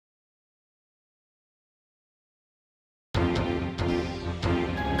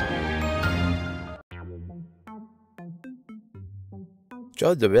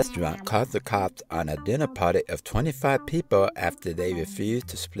The restaurant called the cops on a dinner party of 25 people after they refused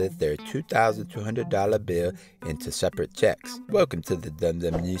to split their $2,200 bill into separate checks. Welcome to the Dum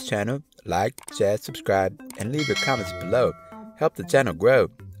Dum News Channel. Like, share, subscribe, and leave your comments below. Help the channel grow.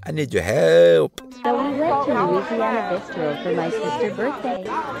 I need your help. So we went to Louisiana Bistro for my sister's birthday.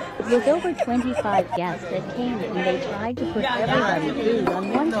 It was over 25 guests that came and they tried to put everybody food on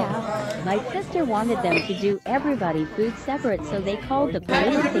one tab. My sister wanted them to do everybody food separate, so they called the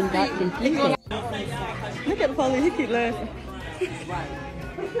police and things got confusing. Look at the police, he keep laughing. He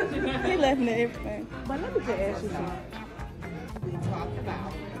laughing at everything. But let me just ask you something. We talked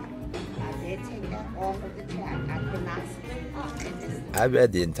about. I did take that off of the chat. I could not see. I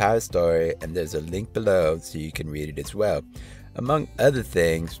read the entire story, and there's a link below so you can read it as well. Among other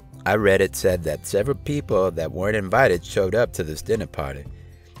things, I read it said that several people that weren't invited showed up to this dinner party.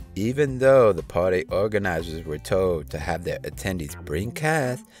 Even though the party organizers were told to have their attendees bring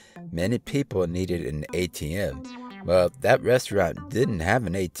cash, many people needed an ATM. Well, that restaurant didn't have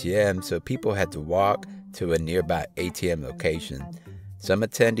an ATM, so people had to walk to a nearby ATM location. Some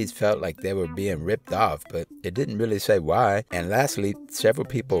attendees felt like they were being ripped off, but it didn't really say why. And lastly, several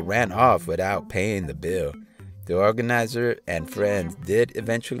people ran off without paying the bill. The organizer and friends did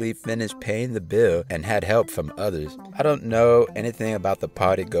eventually finish paying the bill and had help from others. I don't know anything about the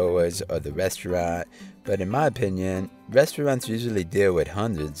party goers or the restaurant, but in my opinion, restaurants usually deal with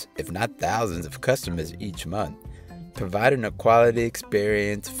hundreds, if not thousands of customers each month. Providing a quality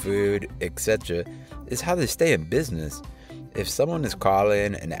experience, food, etc. is how they stay in business. If someone is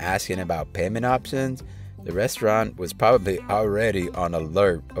calling and asking about payment options, the restaurant was probably already on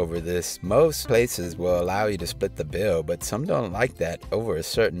alert over this. Most places will allow you to split the bill, but some don't like that over a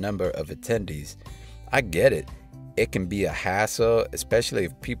certain number of attendees. I get it. It can be a hassle, especially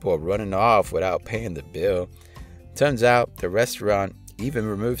if people are running off without paying the bill. Turns out the restaurant even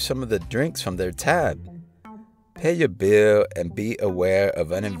removed some of the drinks from their tab. Pay your bill and be aware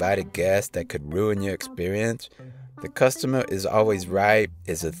of uninvited guests that could ruin your experience. The customer is always right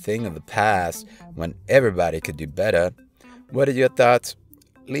is a thing of the past when everybody could do better. What are your thoughts?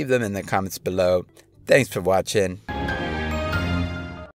 Leave them in the comments below. Thanks for watching.